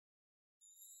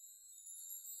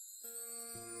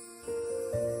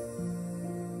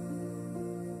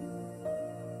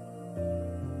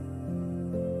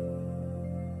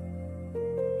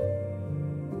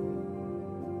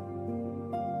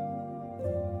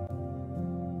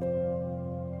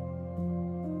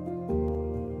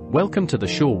Welcome to the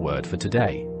Sure Word for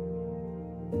today.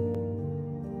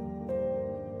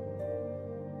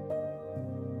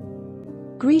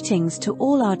 Greetings to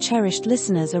all our cherished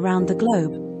listeners around the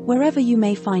globe, wherever you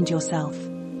may find yourself.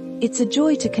 It's a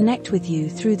joy to connect with you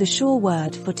through the Sure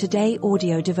Word for Today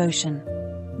audio devotion.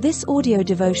 This audio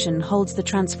devotion holds the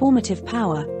transformative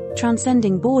power,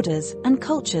 transcending borders and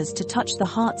cultures to touch the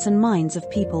hearts and minds of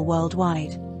people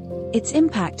worldwide. Its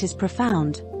impact is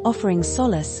profound, offering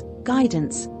solace,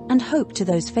 guidance, and hope to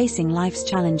those facing life's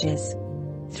challenges.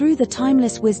 Through the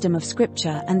timeless wisdom of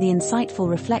Scripture and the insightful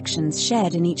reflections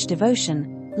shared in each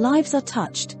devotion, lives are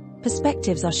touched,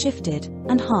 perspectives are shifted,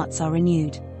 and hearts are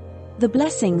renewed. The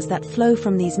blessings that flow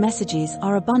from these messages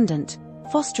are abundant,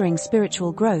 fostering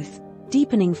spiritual growth,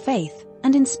 deepening faith,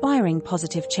 and inspiring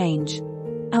positive change.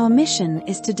 Our mission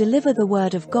is to deliver the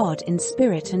Word of God in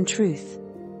spirit and truth.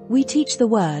 We teach the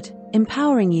Word,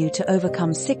 empowering you to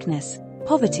overcome sickness,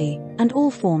 poverty, and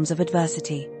all forms of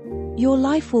adversity. Your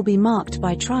life will be marked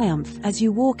by triumph as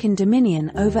you walk in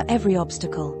dominion over every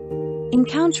obstacle.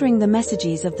 Encountering the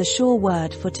messages of the Sure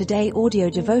Word for Today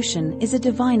audio devotion is a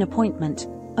divine appointment,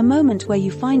 a moment where you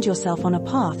find yourself on a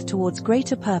path towards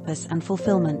greater purpose and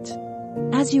fulfillment.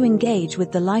 As you engage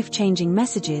with the life-changing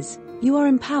messages, you are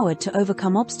empowered to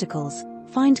overcome obstacles,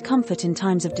 find comfort in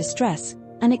times of distress,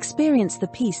 and experience the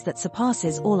peace that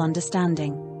surpasses all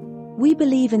understanding. We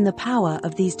believe in the power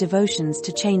of these devotions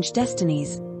to change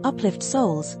destinies, uplift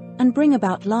souls, and bring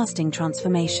about lasting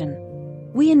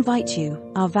transformation. We invite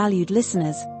you, our valued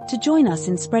listeners, to join us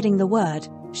in spreading the word,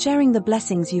 sharing the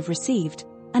blessings you've received,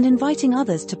 and inviting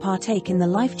others to partake in the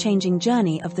life-changing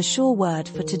journey of the Sure Word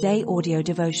for Today audio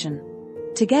devotion.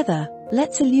 Together,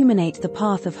 let's illuminate the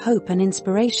path of hope and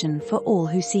inspiration for all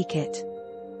who seek it.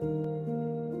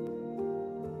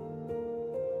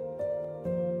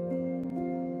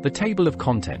 The table of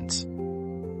contents.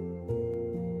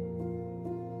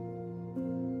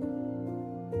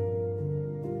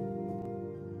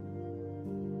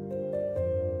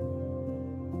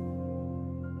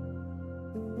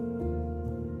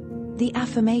 The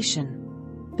affirmation.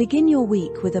 Begin your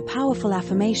week with a powerful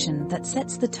affirmation that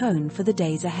sets the tone for the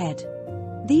days ahead.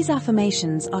 These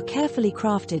affirmations are carefully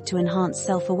crafted to enhance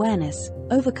self-awareness,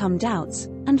 overcome doubts,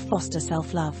 and foster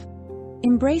self-love.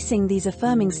 Embracing these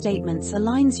affirming statements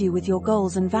aligns you with your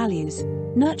goals and values,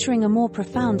 nurturing a more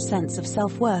profound sense of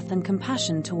self-worth and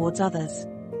compassion towards others.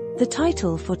 The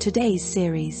title for today's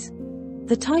series.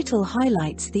 The title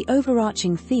highlights the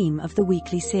overarching theme of the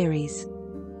weekly series.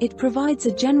 It provides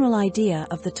a general idea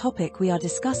of the topic we are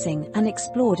discussing and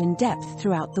explored in depth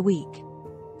throughout the week.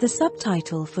 The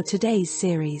subtitle for today's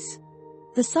series.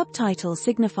 The subtitle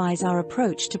signifies our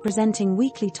approach to presenting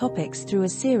weekly topics through a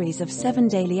series of 7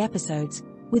 daily episodes,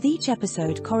 with each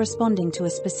episode corresponding to a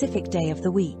specific day of the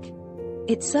week.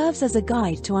 It serves as a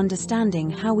guide to understanding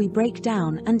how we break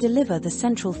down and deliver the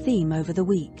central theme over the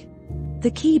week.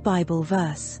 The key Bible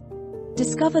verse.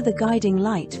 Discover the guiding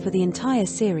light for the entire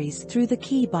series through the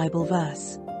key Bible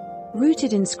verse.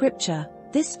 Rooted in Scripture,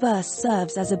 this verse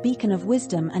serves as a beacon of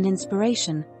wisdom and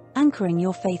inspiration, anchoring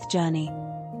your faith journey.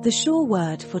 The Sure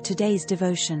Word for today's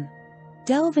devotion.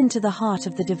 Delve into the heart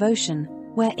of the devotion,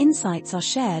 where insights are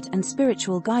shared and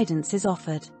spiritual guidance is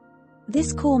offered.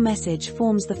 This core message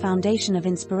forms the foundation of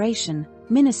inspiration,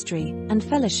 ministry, and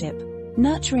fellowship,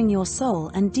 nurturing your soul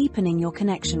and deepening your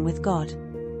connection with God.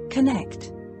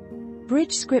 Connect.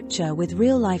 Bridge Scripture with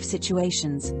real-life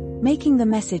situations, making the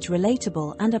message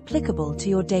relatable and applicable to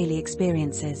your daily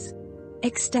experiences.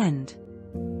 Extend.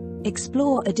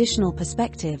 Explore additional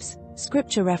perspectives,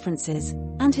 Scripture references,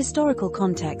 and historical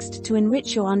context to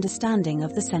enrich your understanding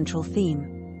of the central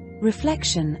theme.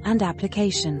 Reflection and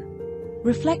application.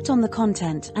 Reflect on the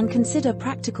content and consider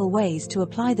practical ways to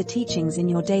apply the teachings in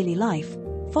your daily life,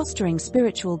 fostering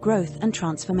spiritual growth and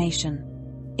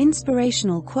transformation.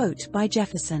 Inspirational quote by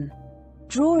Jefferson.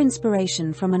 Draw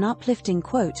inspiration from an uplifting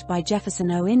quote by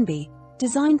Jefferson O. Inby,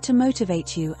 designed to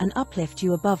motivate you and uplift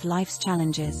you above life's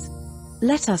challenges.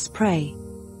 Let us pray.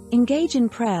 Engage in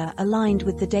prayer aligned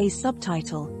with the day's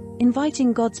subtitle,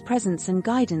 inviting God's presence and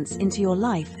guidance into your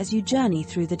life as you journey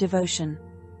through the devotion.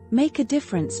 Make a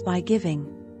difference by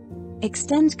giving.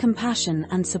 Extend compassion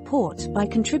and support by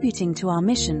contributing to our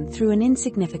mission through an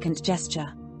insignificant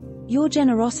gesture. Your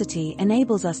generosity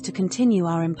enables us to continue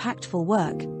our impactful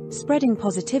work, spreading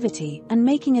positivity and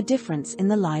making a difference in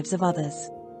the lives of others.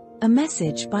 A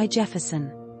message by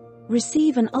Jefferson.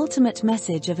 Receive an ultimate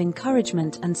message of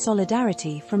encouragement and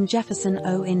solidarity from Jefferson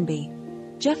O. Inby.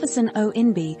 Jefferson O.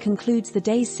 Inby concludes the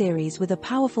day's series with a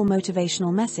powerful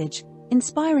motivational message,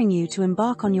 inspiring you to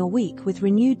embark on your week with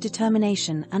renewed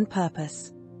determination and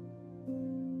purpose.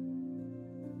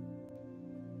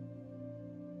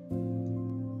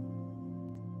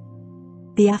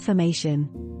 The affirmation.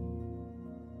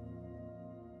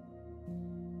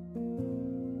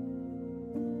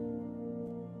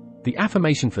 The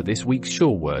affirmation for this week's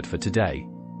sure word for today.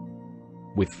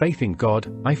 With faith in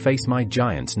God, I face my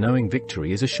giants knowing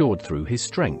victory is assured through His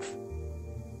strength.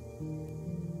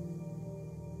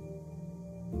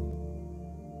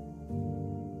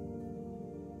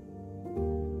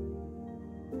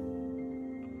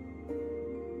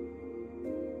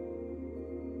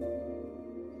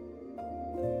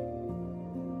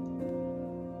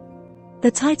 The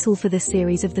title for this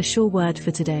series of the sure word for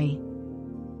today.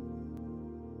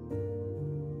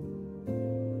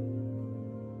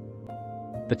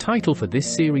 The title for this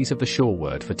series of the sure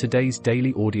word for today's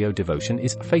daily audio devotion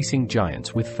is Facing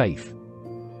Giants with Faith.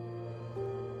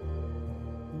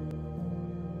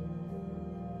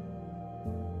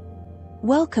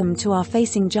 Welcome to our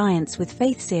Facing Giants with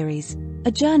Faith series,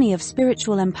 a journey of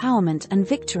spiritual empowerment and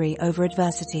victory over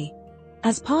adversity.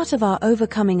 As part of our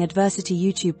Overcoming Adversity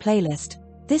YouTube playlist,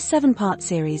 this 7-part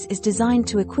series is designed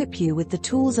to equip you with the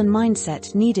tools and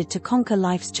mindset needed to conquer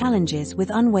life's challenges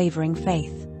with unwavering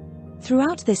faith.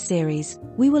 Throughout this series,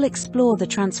 we will explore the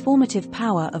transformative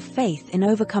power of faith in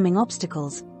overcoming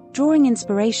obstacles, drawing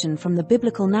inspiration from the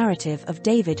biblical narrative of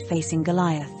David facing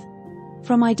Goliath.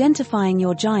 From identifying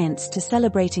your giants to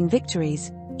celebrating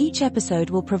victories, each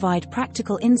episode will provide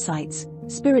practical insights,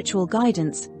 spiritual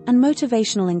guidance, and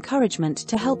motivational encouragement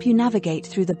to help you navigate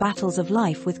through the battles of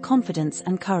life with confidence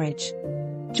and courage.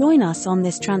 Join us on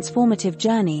this transformative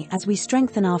journey as we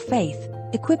strengthen our faith,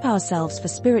 equip ourselves for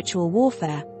spiritual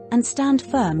warfare, and stand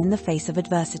firm in the face of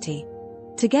adversity.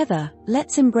 Together,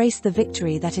 let's embrace the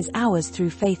victory that is ours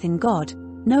through faith in God,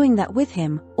 knowing that with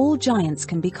Him, all giants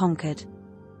can be conquered.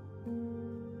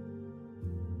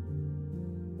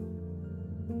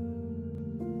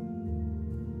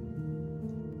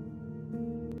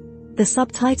 The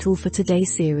subtitle for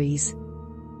today's series.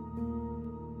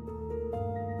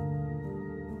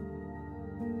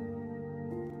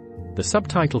 The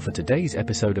subtitle for today's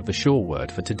episode of the sure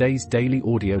word for today's daily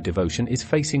audio devotion is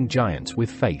Facing Giants with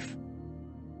Faith.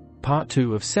 Part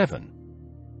 2 of 7.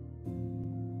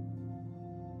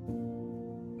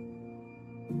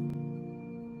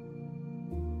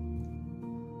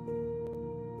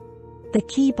 The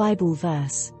key Bible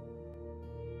verse.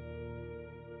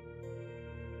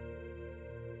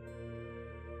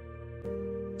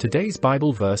 Today's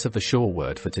Bible verse of the sure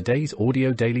word for today's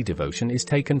audio daily devotion is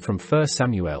taken from 1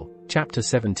 Samuel, chapter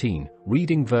 17,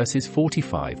 reading verses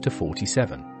 45 to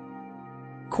 47.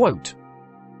 Quote,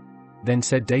 Then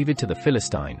said David to the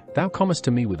Philistine, Thou comest to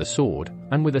me with a sword,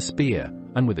 and with a spear,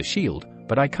 and with a shield,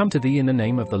 but I come to thee in the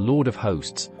name of the Lord of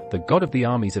hosts, the God of the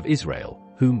armies of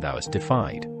Israel, whom thou hast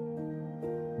defied.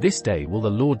 This day will the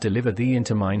Lord deliver thee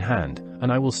into mine hand,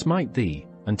 and I will smite thee,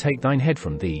 and take thine head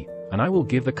from thee, and I will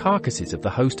give the carcasses of the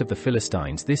host of the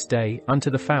Philistines this day unto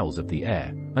the fowls of the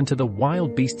air, and to the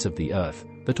wild beasts of the earth,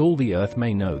 that all the earth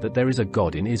may know that there is a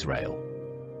God in Israel.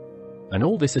 And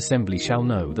all this assembly shall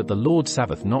know that the Lord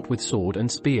saveth not with sword and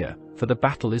spear, for the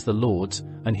battle is the Lord's,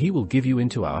 and He will give you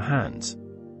into our hands.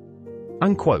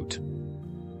 Unquote.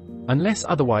 Unless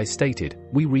otherwise stated,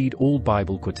 we read all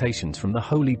Bible quotations from the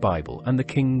Holy Bible and the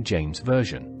King James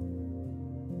Version.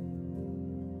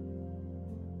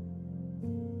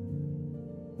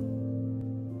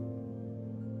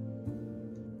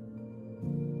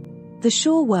 The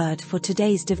sure word for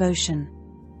today's devotion.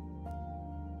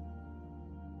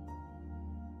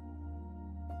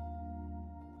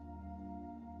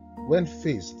 When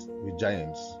faced with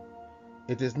giants,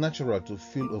 it is natural to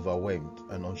feel overwhelmed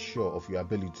and unsure of your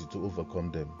ability to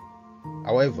overcome them.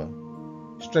 However,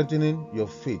 strengthening your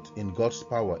faith in God's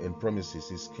power and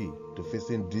promises is key to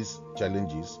facing these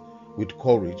challenges with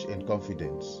courage and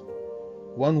confidence.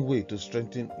 One way to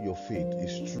strengthen your faith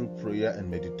is through prayer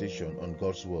and meditation on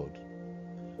God's Word.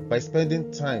 By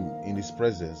spending time in His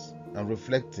presence and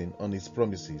reflecting on His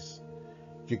promises,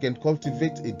 you can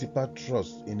cultivate a deeper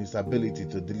trust in His ability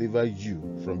to deliver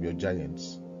you from your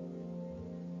giants.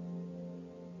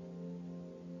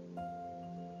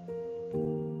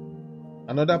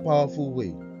 Another powerful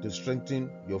way to strengthen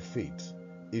your faith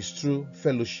is through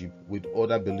fellowship with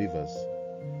other believers.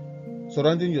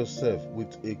 Surrounding yourself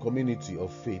with a community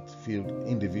of faith-filled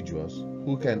individuals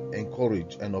who can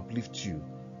encourage and uplift you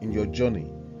in your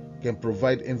journey can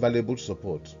provide invaluable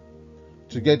support.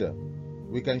 Together,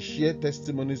 we can share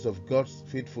testimonies of God's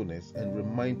faithfulness and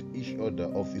remind each other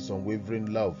of His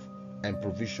unwavering love and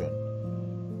provision,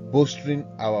 bolstering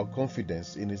our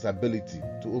confidence in His ability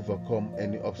to overcome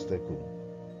any obstacle.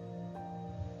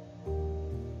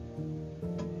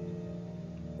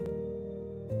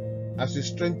 As you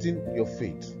strengthen your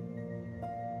faith,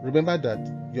 Remember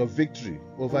that your victory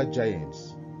over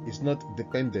giants is not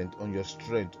dependent on your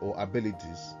strength or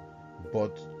abilities,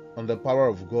 but on the power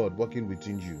of God working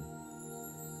within you.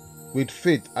 With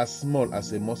faith as small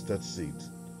as a mustard seed,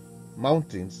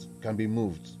 mountains can be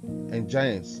moved and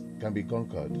giants can be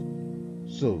conquered.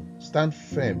 So stand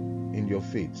firm in your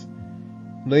faith,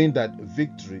 knowing that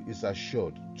victory is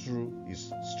assured through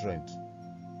His strength.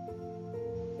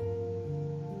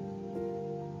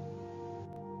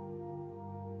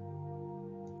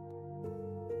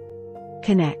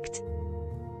 Connect.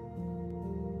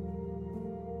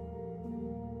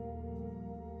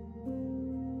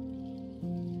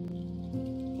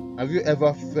 Have you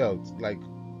ever felt like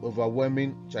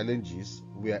overwhelming challenges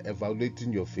were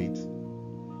evaluating your faith?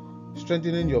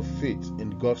 Strengthening your faith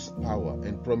in God's power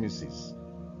and promises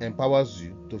empowers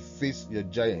you to face your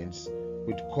giants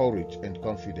with courage and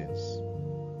confidence.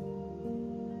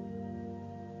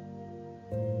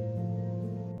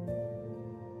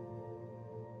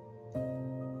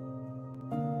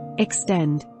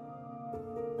 Extend.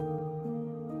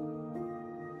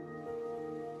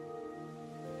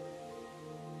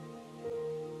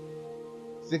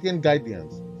 Seeking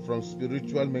guidance from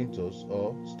spiritual mentors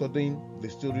or studying the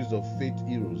stories of faith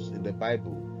heroes in the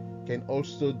Bible can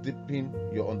also deepen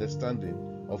your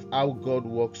understanding of how God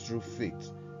works through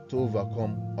faith to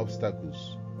overcome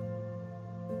obstacles.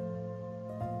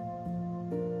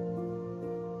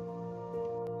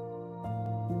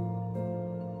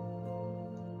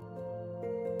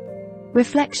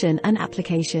 Reflection and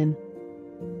application.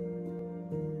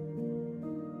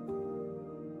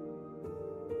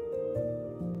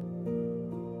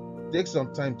 Take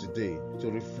some time today to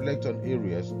reflect on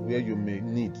areas where you may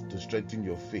need to strengthen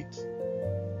your faith.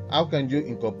 How can you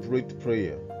incorporate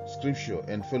prayer, scripture,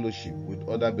 and fellowship with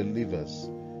other believers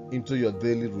into your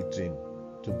daily routine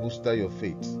to boost your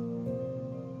faith?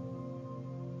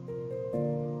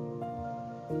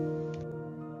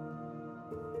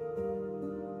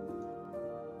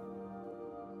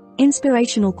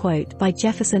 Inspirational quote by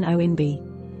Jefferson Owenby.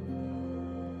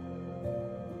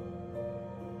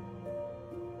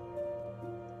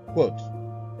 Quote,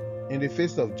 "In the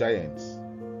face of giants,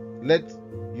 let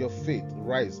your faith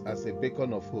rise as a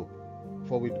beacon of hope,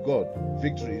 for with God,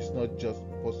 victory is not just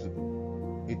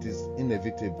possible, it is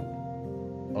inevitable."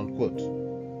 Unquote.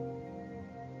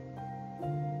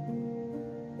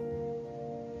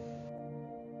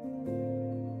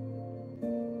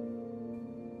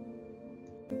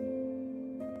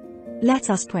 Let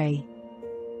us pray.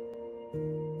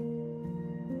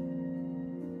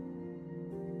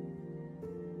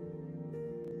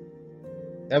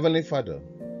 Heavenly Father,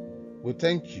 we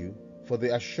thank you for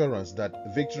the assurance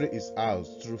that victory is ours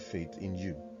through faith in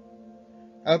you.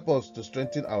 Help us to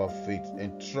strengthen our faith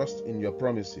and trust in your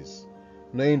promises,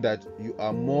 knowing that you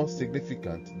are more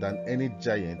significant than any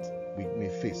giant we may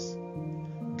face.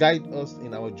 Guide us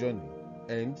in our journey,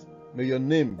 and may your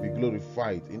name be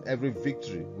glorified in every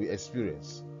victory we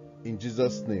experience. In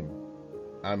Jesus' name,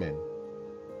 Amen.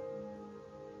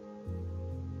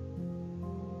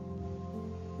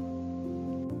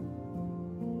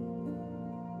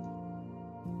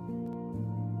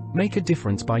 Make a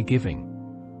difference by giving.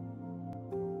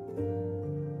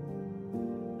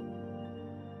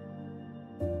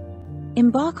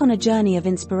 Embark on a journey of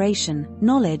inspiration,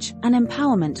 knowledge, and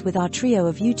empowerment with our trio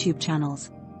of YouTube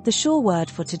channels: The Sure Word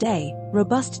for Today,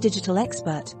 Robust Digital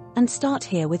Expert, and Start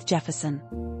Here with Jefferson.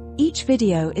 Each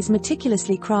video is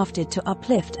meticulously crafted to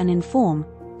uplift and inform,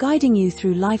 guiding you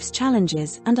through life's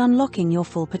challenges and unlocking your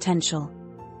full potential.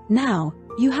 Now,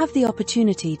 you have the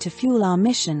opportunity to fuel our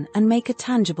mission and make a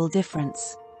tangible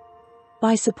difference.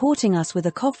 By supporting us with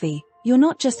a coffee, you're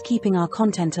not just keeping our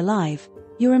content alive,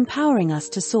 you're empowering us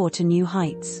to soar to new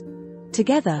heights.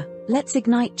 Together, let's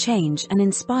ignite change and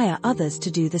inspire others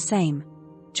to do the same.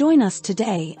 Join us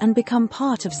today and become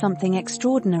part of something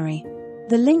extraordinary.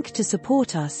 The link to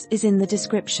support us is in the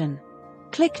description.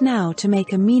 Click now to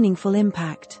make a meaningful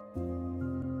impact.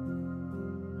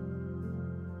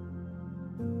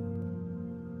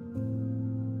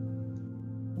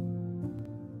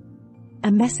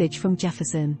 A message from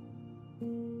Jefferson.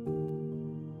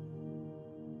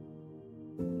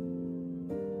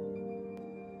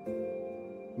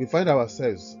 We find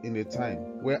ourselves in a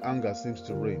time where anger seems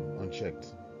to reign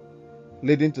unchecked,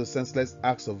 leading to senseless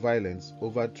acts of violence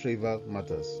over trivial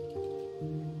matters.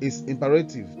 It's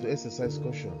imperative to exercise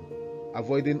caution,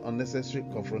 avoiding unnecessary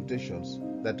confrontations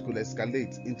that could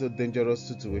escalate into dangerous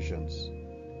situations.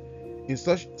 In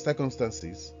such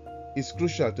circumstances, it's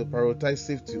crucial to prioritize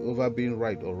safety over being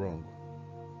right or wrong.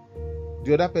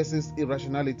 The other person's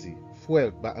irrationality,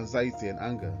 fueled by anxiety and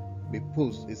anger, may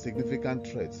pose a significant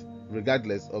threat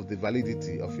regardless of the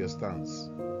validity of your stance.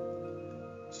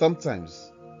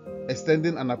 Sometimes,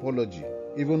 extending an apology,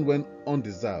 even when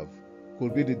undeserved,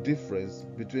 could be the difference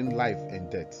between life and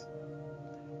death.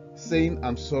 Saying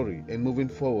 "I'm sorry" and moving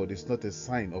forward is not a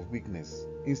sign of weakness.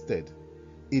 Instead,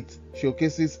 it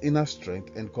showcases inner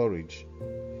strength and courage.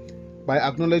 By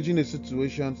acknowledging a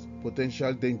situation's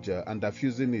potential danger and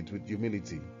diffusing it with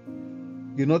humility,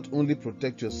 you not only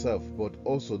protect yourself but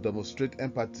also demonstrate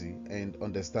empathy and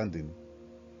understanding.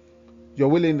 Your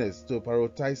willingness to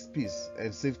prioritize peace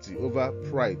and safety over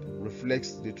pride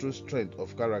reflects the true strength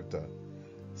of character,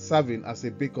 serving as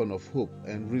a beacon of hope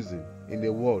and reason in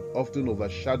a world often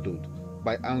overshadowed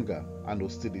by anger and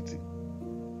hostility.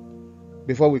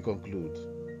 Before we conclude,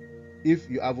 if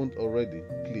you haven't already,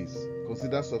 please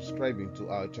consider subscribing to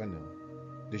our channel,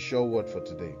 The Sure Word for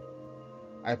Today.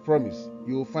 I promise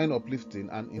you will find uplifting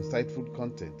and insightful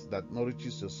content that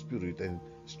nourishes your spirit and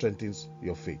strengthens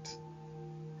your faith.